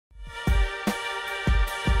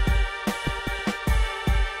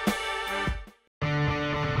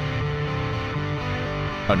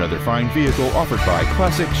Another fine vehicle offered by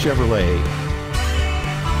Classic Chevrolet.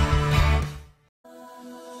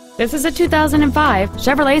 This is a 2005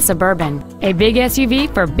 Chevrolet Suburban, a big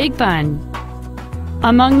SUV for big fun.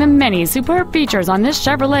 Among the many superb features on this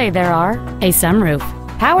Chevrolet there are a sunroof,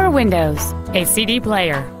 power windows, a CD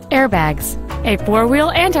player, airbags, a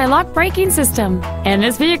four-wheel anti-lock braking system, and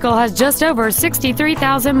this vehicle has just over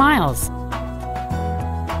 63,000 miles.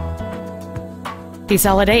 The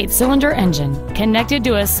solid 8-cylinder engine, connected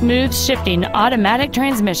to a smooth shifting automatic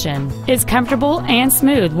transmission, is comfortable and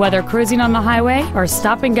smooth whether cruising on the highway or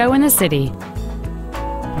stop and go in the city.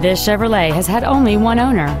 This Chevrolet has had only one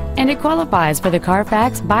owner, and it qualifies for the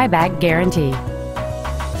Carfax buyback guarantee.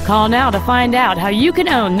 Call now to find out how you can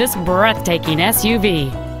own this breathtaking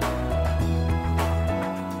SUV.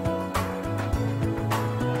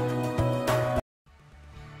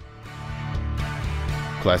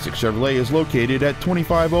 Classic Chevrolet is located at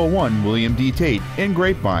 2501 William D Tate in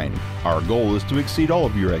Grapevine. Our goal is to exceed all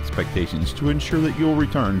of your expectations to ensure that you'll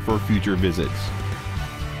return for future visits.